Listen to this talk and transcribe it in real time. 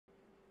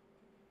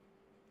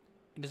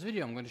In this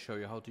video I'm going to show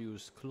you how to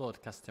use Claude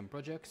custom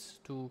projects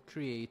to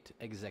create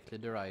exactly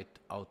the right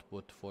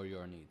output for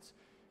your needs.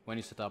 When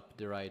you set up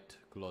the right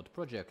Claude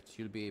project,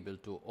 you'll be able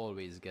to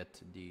always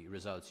get the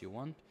results you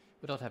want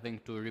without having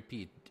to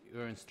repeat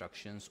your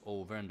instructions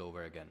over and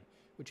over again,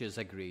 which is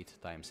a great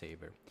time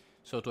saver.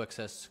 So to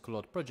access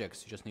Claude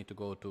projects, you just need to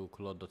go to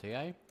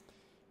claude.ai.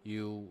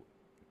 You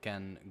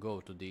can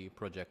go to the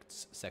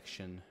projects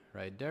section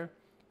right there,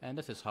 and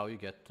this is how you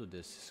get to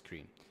this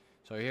screen.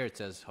 So here it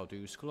says how to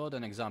use Claude,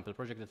 an example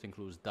project that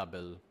includes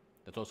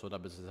that also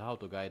doubles as a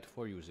how-to guide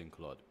for using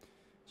Claude.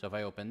 So if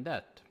I open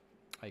that,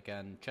 I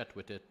can chat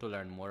with it to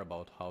learn more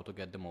about how to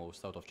get the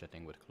most out of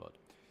chatting with Claude.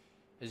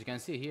 As you can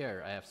see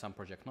here, I have some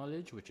project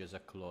knowledge, which is a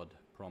Claude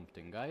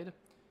prompting guide.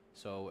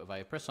 So if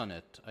I press on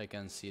it, I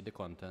can see the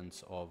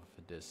contents of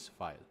this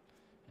file,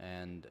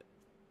 and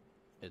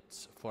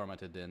it's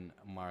formatted in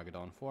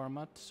Markdown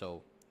format.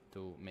 So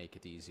to make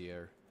it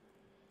easier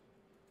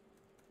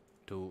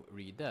to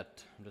read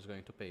that, I'm just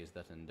going to paste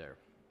that in there,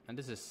 and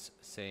this is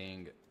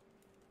saying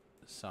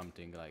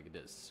something like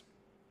this.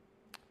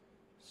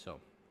 So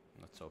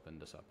let's open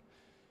this up.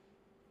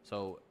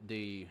 So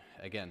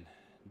again,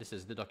 this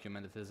is the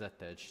document that is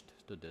attached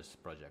to this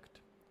project.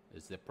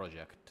 It's the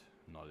project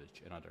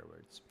knowledge, in other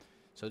words.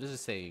 So this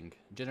is saying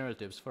general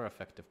tips for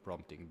effective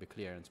prompting: be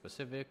clear and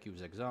specific,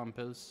 use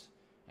examples,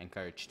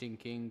 encourage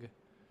thinking.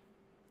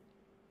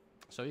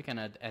 So you can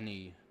add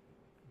any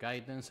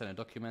guidance and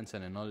documents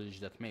and knowledge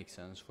that makes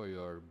sense for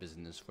your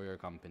business, for your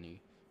company,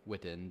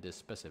 within this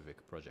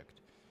specific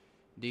project.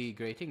 The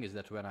great thing is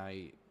that when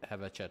I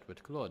have a chat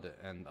with Claude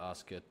and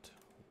ask it,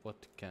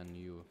 what can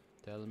you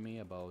tell me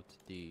about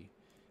the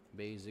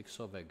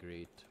basics of a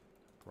great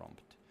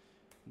prompt,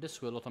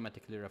 this will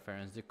automatically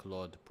reference the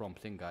Claude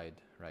prompting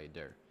guide right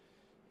there.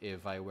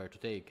 If I were to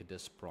take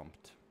this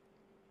prompt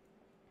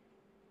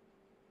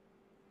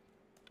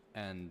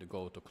and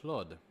go to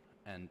Claude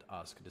and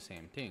ask the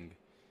same thing,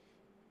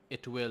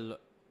 it will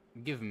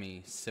give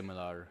me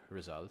similar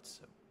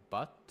results,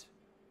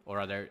 or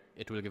rather,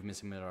 it will give me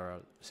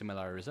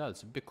similar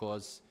results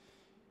because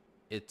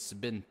it's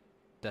been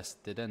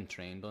tested and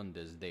trained on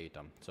this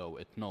data. So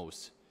it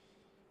knows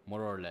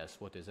more or less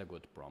what is a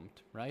good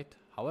prompt, right?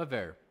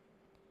 However,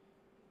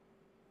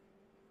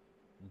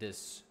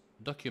 this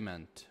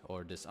document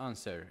or this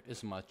answer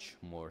is much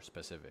more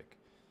specific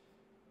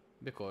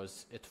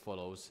because it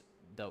follows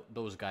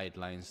those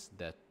guidelines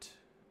that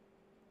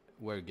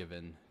were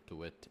given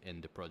to it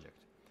in the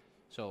project.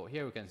 So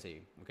here we can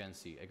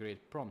see a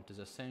great prompt is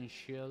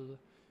essential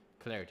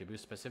clarity, be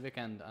specific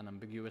and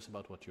unambiguous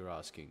about what you're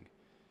asking.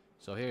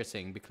 So here it's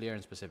saying be clear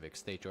and specific,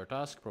 state your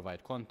task,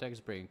 provide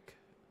context, break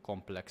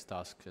complex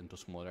tasks into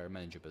smaller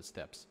manageable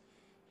steps,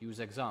 use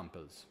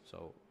examples.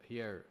 So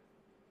here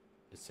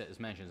it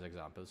mentions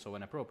examples, so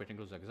when appropriate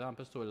includes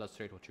examples to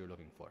illustrate what you're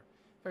looking for.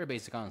 Very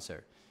basic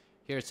answer.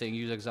 Here it's saying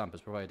use examples,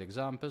 provide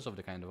examples of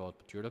the kind of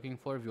output you're looking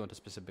for. If you want a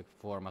specific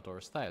format or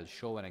style,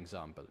 show an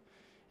example.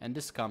 And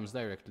this comes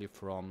directly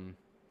from,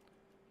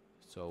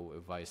 so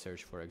if I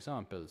search for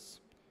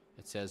examples,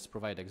 it says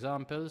provide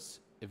examples.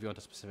 If you want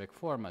a specific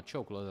format,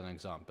 show Claude an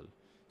example.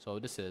 So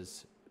this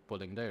is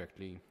pulling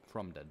directly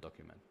from that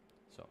document.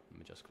 So let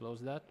me just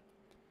close that.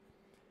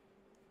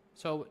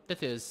 So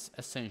that is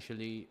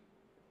essentially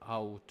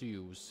how to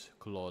use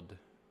Claude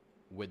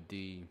with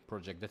the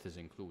project that is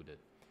included.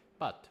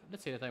 But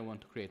let's say that I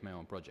want to create my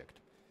own project.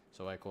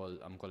 So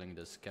I'm calling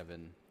this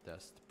Kevin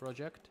test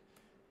project.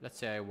 Let's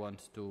say I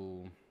want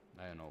to,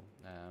 I don't know,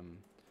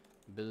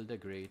 build a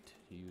great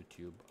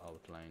YouTube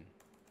outline.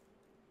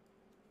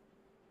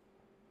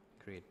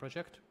 Create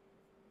project.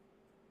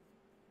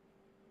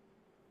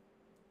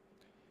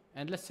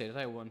 And let's say that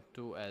I want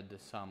to add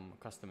some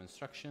custom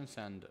instructions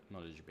and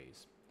knowledge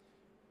base.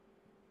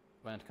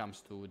 When it comes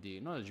to the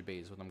knowledge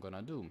base, what I'm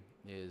gonna do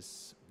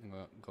is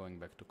going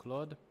back to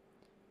Claude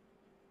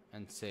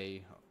and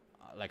say,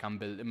 like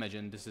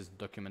imagine this is the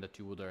document that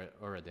you would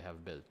already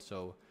have built.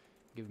 So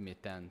give me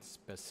 10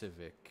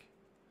 specific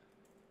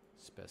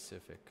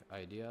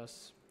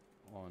ideas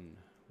on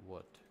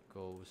what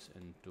goes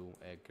into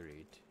a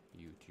great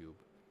YouTube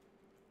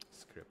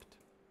script.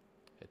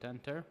 Hit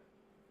enter.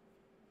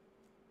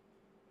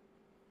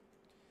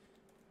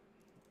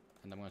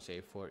 And I'm going to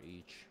say for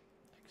each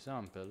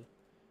example,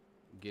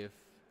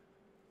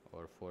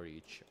 for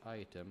each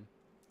item,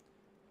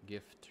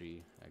 give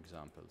 3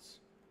 examples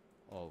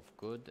of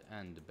good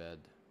and bad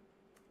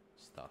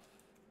stuff.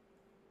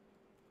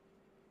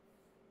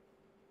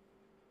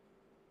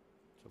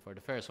 So for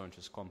the first one, which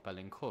is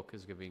compelling hook,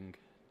 is giving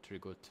 3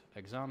 good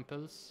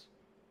examples.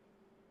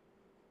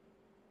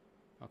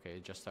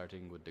 Okay, just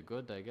starting with the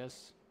good, I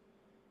guess.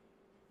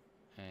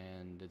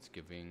 And it's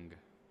giving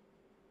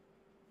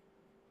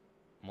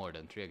more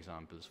than 3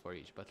 examples for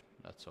each, but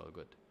that's all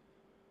good.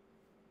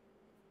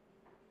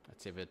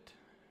 Let's see if it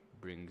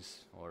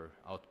brings or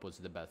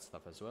outputs the bad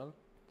stuff as well.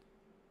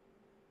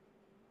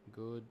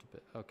 Good,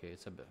 okay,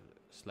 it's a bit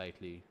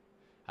slightly,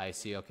 I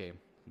see, okay,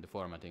 the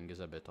formatting is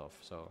a bit off.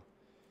 So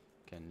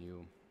can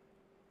you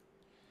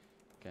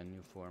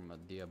format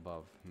the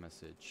above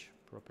message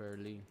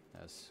properly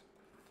as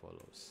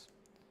follows.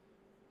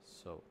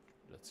 So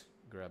let's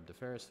grab the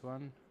first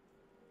one,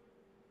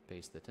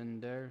 paste it in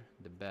there.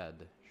 The bad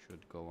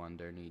should go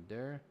underneath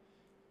there.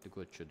 The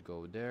good should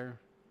go there.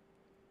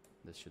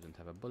 This shouldn't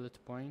have a bullet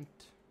point.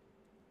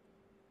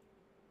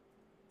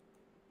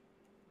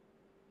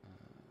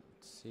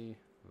 Let's see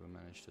if we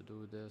managed to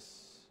do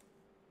this.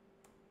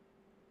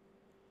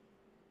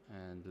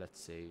 And let's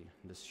say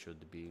this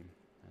should be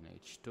an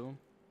H2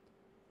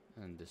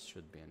 and this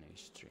should be an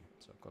H3.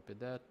 So copy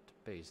that,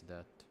 paste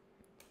that,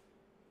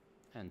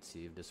 and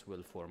see if this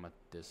will format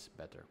this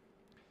better.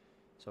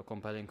 So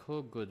compiling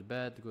hook, good,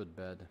 bad,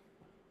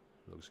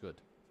 looks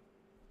good.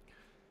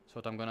 So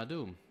what I'm gonna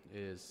do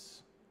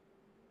is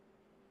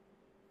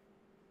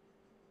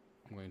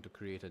I'm going to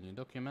create a new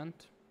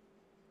document.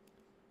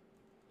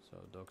 So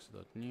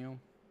docs.new.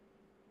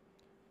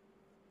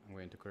 I'm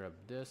going to grab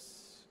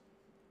this,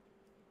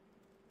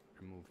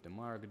 remove the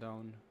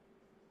markdown,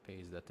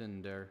 paste that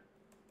in there,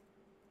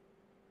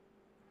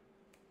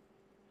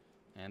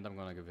 and I'm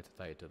gonna give it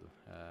a title.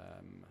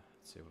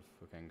 Let's see if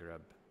we can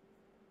grab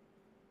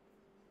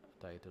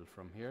a title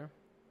from here.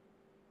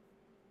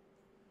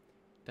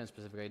 10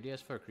 specific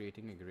ideas for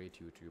creating a great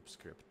YouTube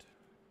script.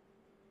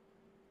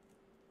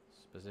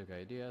 Specific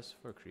ideas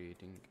for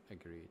creating a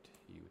great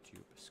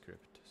YouTube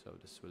script. So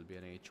this will be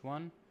an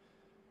H1,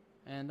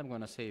 and I'm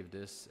gonna save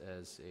this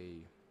as a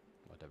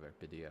whatever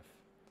PDF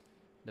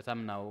that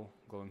I'm now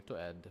going to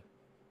add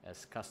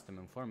as custom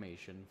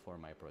information for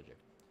my project.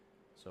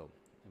 So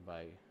if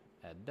I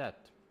add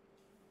that,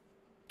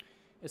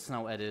 it's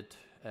now added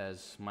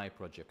as my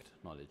project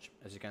knowledge.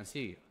 As you can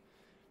see,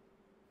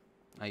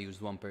 I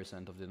used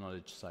 1% of the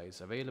knowledge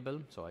size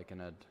available, so I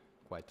can add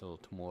quite a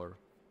lot more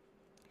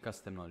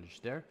custom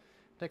knowledge there.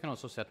 I can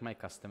also set my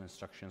custom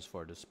instructions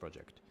for this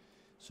project.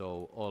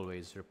 So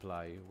always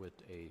reply with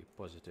a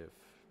positive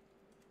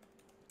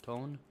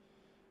tone,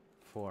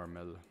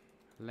 formal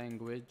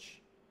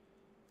language,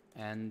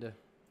 and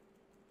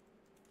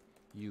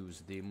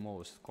use the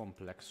most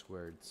complex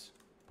words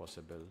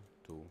possible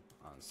to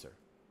answer.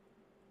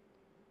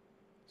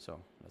 So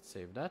let's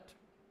save that.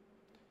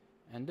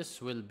 And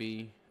this will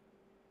be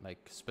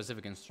like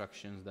specific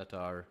instructions that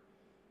are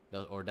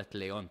that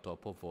lay on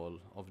top of all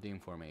of the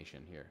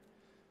information here.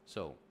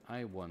 So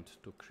I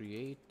want to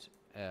create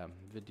a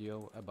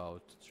video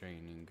about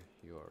training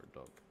your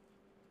dog.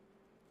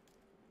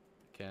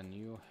 Can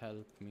you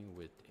help me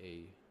with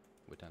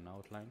an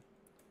outline?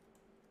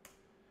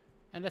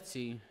 And let's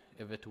see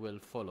if it will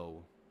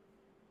follow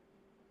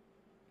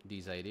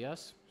these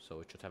ideas.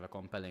 So it should have a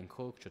compelling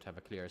hook, should have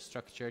a clear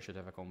structure, should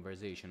have a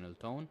conversational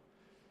tone,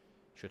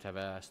 should have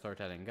a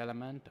storytelling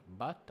element,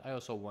 but I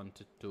also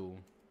wanted to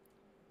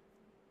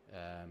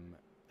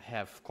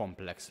have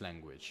complex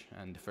language.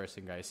 And the first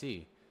thing I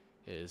see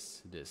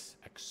is this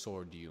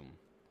exordium,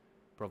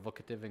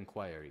 provocative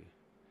inquiry.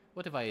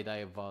 What if I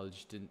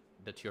divulged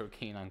that your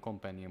canine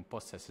companion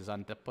possesses a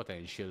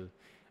potential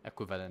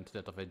equivalent to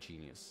that of a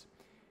genius?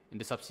 In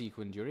the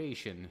subsequent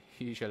duration,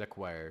 he shall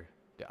acquire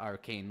the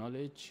arcane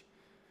knowledge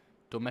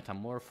to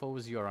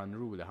metamorphose your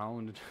unruly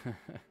hound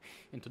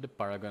into the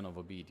paragon of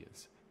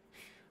obedience.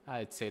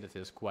 I'd say that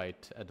is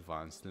quite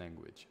advanced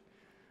language.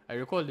 I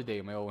recall the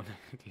day my own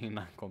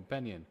canine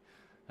companion.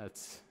 That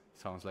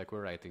sounds like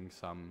we're writing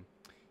some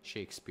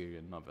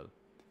Shakespearean novel.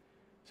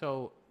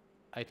 So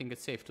I think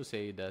it's safe to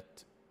say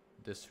that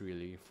this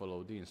really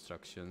followed the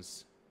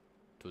instructions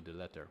to the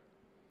letter.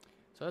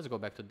 So let's go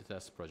back to the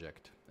test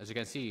project. As you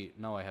can see,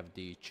 now I have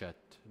the chat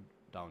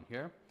down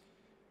here.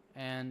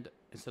 And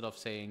instead of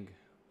saying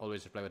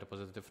always reply with a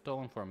positive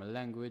tone, formal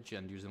language,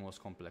 and use the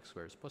most complex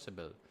words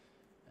possible,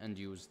 and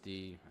use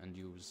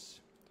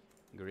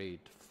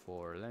great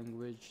for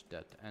language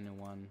that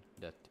anyone,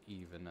 that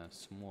even a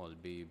small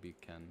baby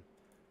can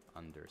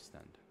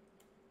understand.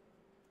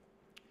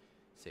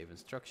 Save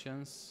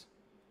instructions.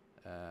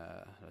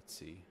 Let's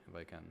see if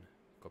I can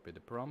copy the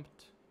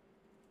prompt,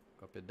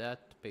 copy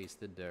that,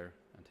 paste it there,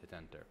 and hit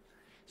enter.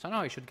 So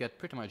now I should get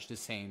pretty much the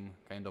same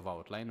kind of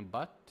outline,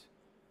 but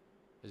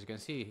as you can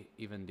see,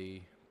 even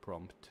the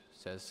prompt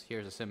says,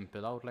 here's a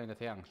simple outline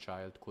that a young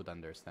child could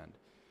understand.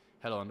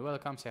 Hello and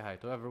welcome, say hi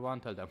to everyone,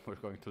 tell them we're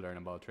going to learn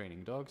about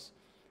training dogs.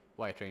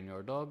 Why train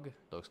your dog?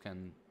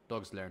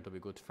 Dogs learn to be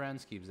good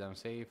friends, keeps them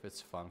safe,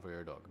 it's fun for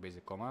your dog.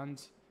 Basic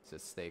commands,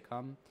 says stay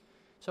calm.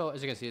 So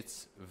as you can see,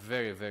 it's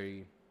very,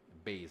 very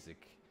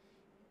basic,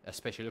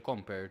 especially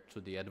compared to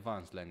the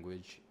advanced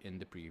language in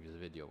the previous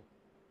video,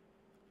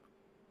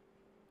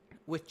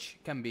 which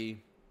can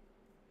be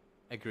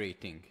a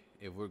great thing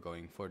if we're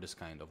going for this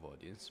kind of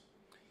audience.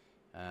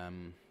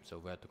 So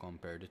we have to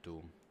compare the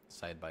two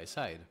side by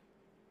side.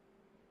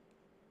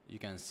 You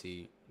can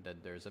see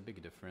that there's a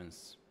big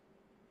difference.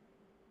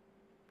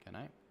 Can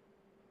I?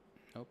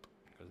 Nope,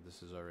 because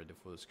this is already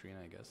full screen,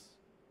 I guess.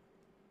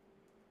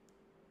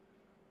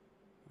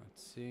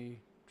 Let's see.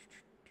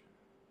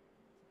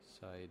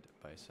 Side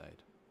by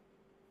side.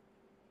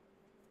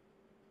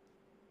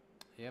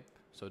 Yep,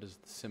 so this is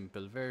the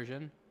simple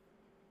version.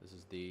 This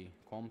is the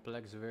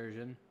complex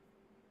version.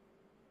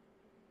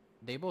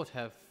 They both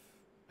have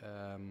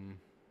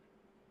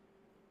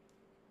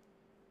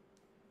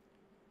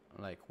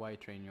like why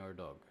train your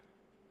dog,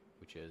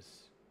 which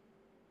is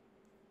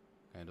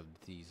kind of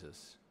the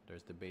thesis.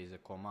 There's the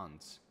basic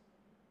commands.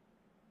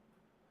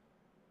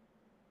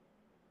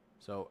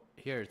 So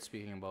here it's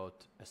speaking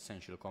about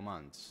essential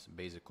commands,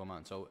 basic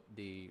commands. So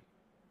the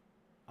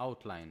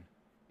outline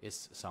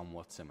is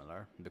somewhat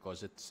similar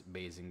because it's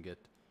basing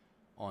it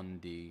on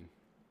the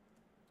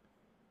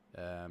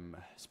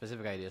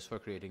specific ideas for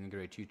creating a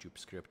great YouTube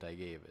script I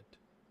gave it.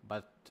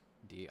 But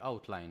the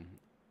outline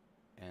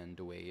and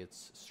the way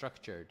it's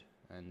structured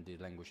and the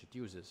language it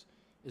uses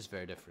is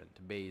very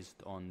different,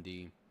 based on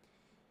the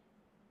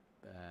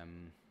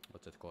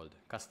what's it called,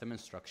 custom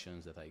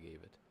instructions that I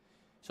gave it.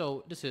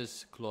 So this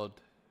is Claude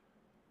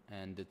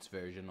and its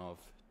version of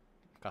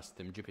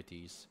custom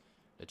GPTs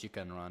that you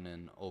can run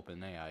in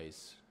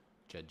OpenAI's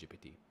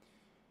ChatGPT.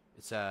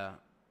 It's a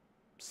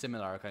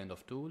similar kind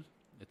of tool.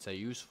 It's a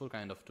useful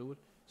kind of tool.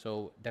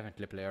 So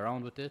definitely play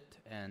around with it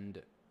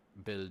and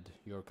build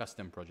your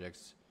custom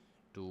projects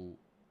to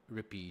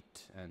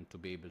repeat and to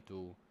be able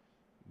to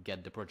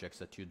get the projects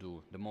that you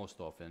do the most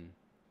often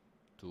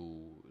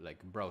to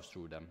like browse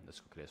through them as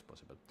quickly as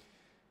possible.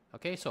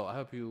 Okay, so I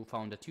hope you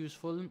found it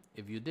useful.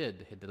 If you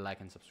did, hit the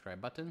like and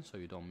subscribe button so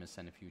you don't miss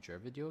any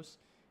future videos.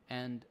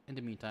 And in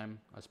the meantime,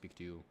 I'll speak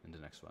to you in the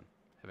next one.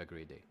 Have a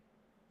great day.